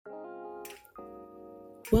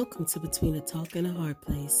Welcome to Between a Talk and a Hard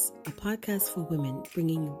Place, a podcast for women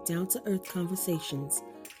bringing you down-to-earth conversations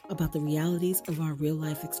about the realities of our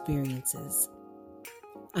real-life experiences.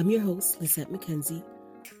 I'm your host, Lisette McKenzie,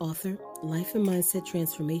 author, life and mindset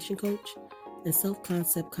transformation coach, and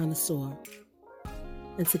self-concept connoisseur.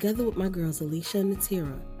 And together with my girls Alicia and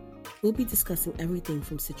Natira, we'll be discussing everything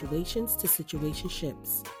from situations to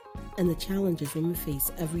situationships and the challenges women face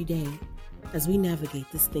every day as we navigate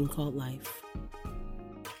this thing called life.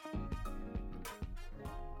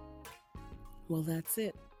 Well, that's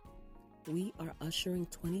it. We are ushering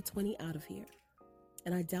 2020 out of here.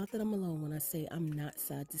 And I doubt that I'm alone when I say I'm not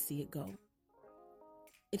sad to see it go.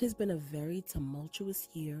 It has been a very tumultuous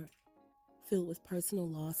year filled with personal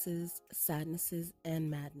losses, sadnesses, and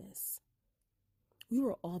madness. We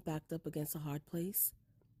were all backed up against a hard place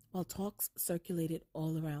while talks circulated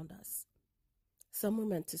all around us. Some were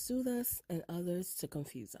meant to soothe us and others to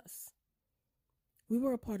confuse us. We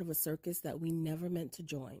were a part of a circus that we never meant to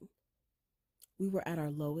join. We were at our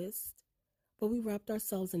lowest, but we wrapped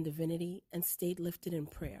ourselves in divinity and stayed lifted in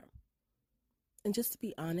prayer. And just to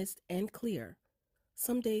be honest and clear,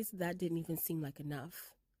 some days that didn't even seem like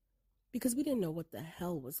enough because we didn't know what the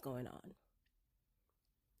hell was going on.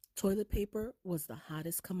 Toilet paper was the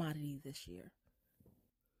hottest commodity this year,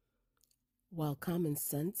 while common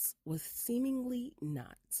sense was seemingly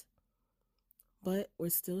not. But we're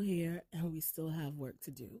still here and we still have work to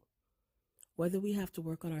do. Whether we have to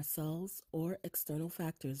work on ourselves or external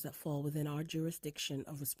factors that fall within our jurisdiction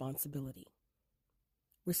of responsibility,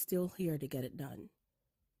 we're still here to get it done.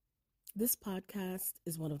 This podcast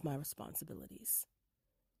is one of my responsibilities.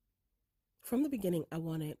 From the beginning, I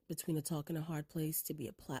wanted Between a Talk and a Hard Place to be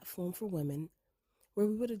a platform for women where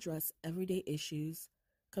we would address everyday issues,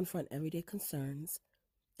 confront everyday concerns,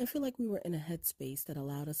 and feel like we were in a headspace that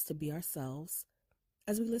allowed us to be ourselves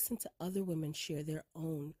as we listen to other women share their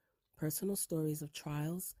own personal stories of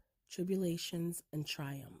trials, tribulations, and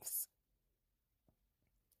triumphs.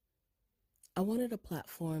 I wanted a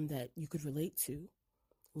platform that you could relate to,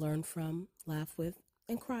 learn from, laugh with,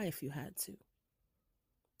 and cry if you had to.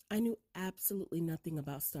 I knew absolutely nothing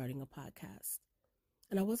about starting a podcast,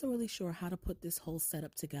 and I wasn't really sure how to put this whole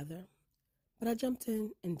setup together, but I jumped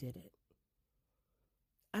in and did it.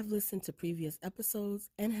 I've listened to previous episodes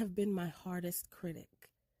and have been my hardest critic.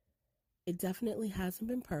 It definitely hasn't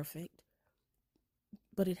been perfect,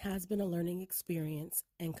 but it has been a learning experience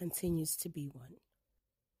and continues to be one.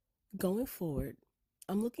 Going forward,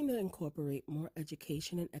 I'm looking to incorporate more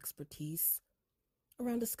education and expertise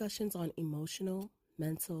around discussions on emotional,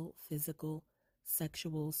 mental, physical,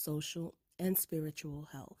 sexual, social, and spiritual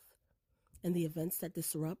health, and the events that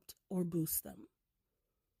disrupt or boost them.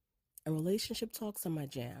 And relationship talks are my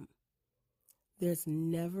jam. There's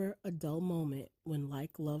never a dull moment when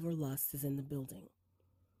like, love, or lust is in the building.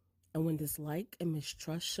 And when dislike and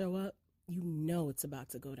mistrust show up, you know it's about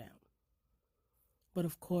to go down. But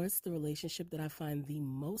of course, the relationship that I find the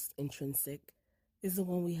most intrinsic is the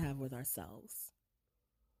one we have with ourselves.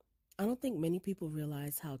 I don't think many people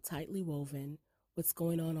realize how tightly woven what's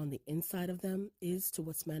going on the inside of them is to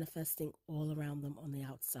what's manifesting all around them on the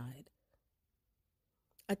outside.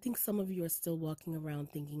 I think some of you are still walking around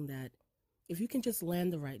thinking that if you can just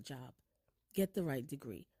land the right job, get the right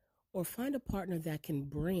degree, or find a partner that can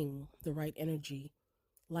bring the right energy,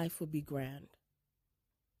 life would be grand.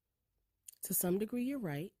 To some degree, you're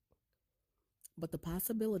right, but the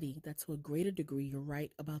possibility that to a greater degree you're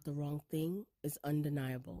right about the wrong thing is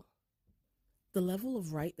undeniable. The level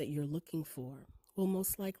of right that you're looking for will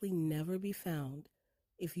most likely never be found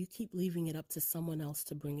if you keep leaving it up to someone else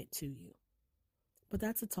to bring it to you. But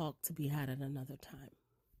that's a talk to be had at another time.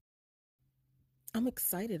 I'm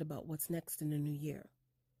excited about what's next in the new year.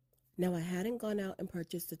 Now, I hadn't gone out and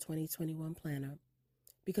purchased the 2021 planner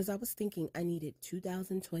because I was thinking I needed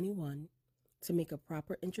 2021 to make a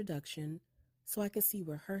proper introduction so I can see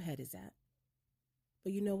where her head is at.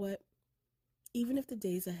 But you know what? Even if the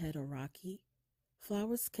days ahead are rocky,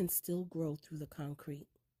 flowers can still grow through the concrete.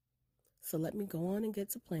 So let me go on and get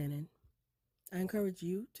to planning. I encourage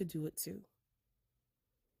you to do it too.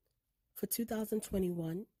 For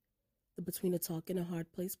 2021, the Between a Talk and a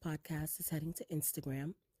Hard Place podcast is heading to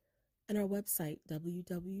Instagram, and our website,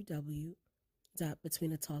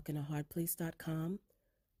 www.betweenatalkandahardplace.com,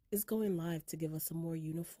 is going live to give us a more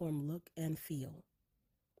uniform look and feel.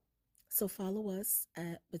 So follow us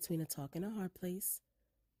at Between a Talk and a Hard Place,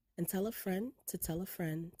 and tell a friend to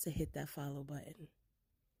hit that follow button.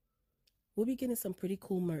 We'll be getting some pretty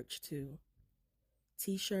cool merch too.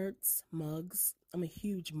 T-shirts, mugs. I'm a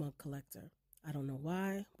huge mug collector. I don't know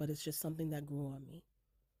why, but it's just something that grew on me.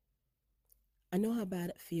 I know how bad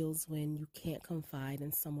it feels when you can't confide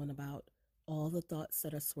in someone about all the thoughts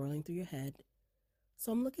that are swirling through your head.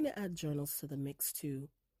 So I'm looking to add journals to the mix too,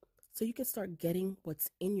 so you can start getting what's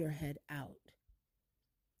in your head out.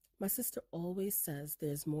 My sister always says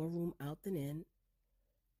there's more room out than in,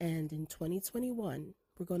 and in 2021,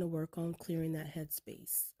 we're going to work on clearing that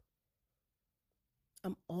headspace.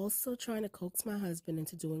 I'm also trying to coax my husband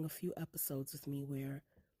into doing a few episodes with me where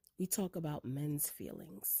we talk about men's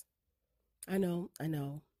feelings. I know,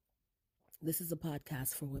 this is a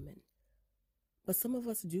podcast for women, but some of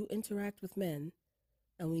us do interact with men,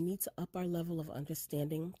 and we need to up our level of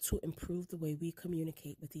understanding to improve the way we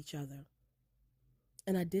communicate with each other.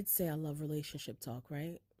 And I did say I love relationship talk,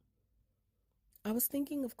 right? I was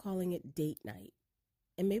thinking of calling it date night,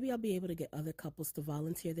 and maybe I'll be able to get other couples to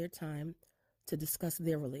volunteer their time to discuss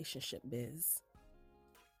their relationship biz.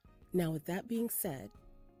 Now, with that being said,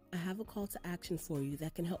 I have a call to action for you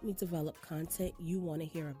that can help me develop content you want to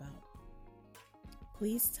hear about.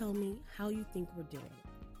 Please tell me how you think we're doing.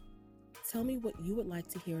 Tell me what you would like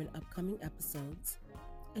to hear in upcoming episodes,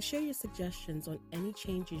 and share your suggestions on any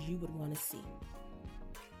changes you would want to see.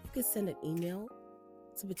 You can send an email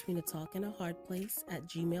to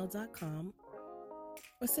betweenatalkandahardplace@gmail.com,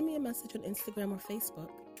 or send me a message on Instagram or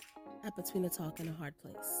Facebook at Between a Talk and a Hard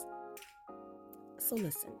Place. So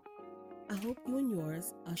listen, I hope you and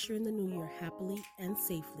yours usher in the new year happily and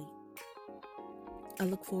safely. I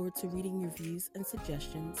look forward to reading your views and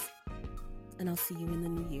suggestions, and I'll see you in the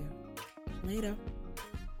new year. Later.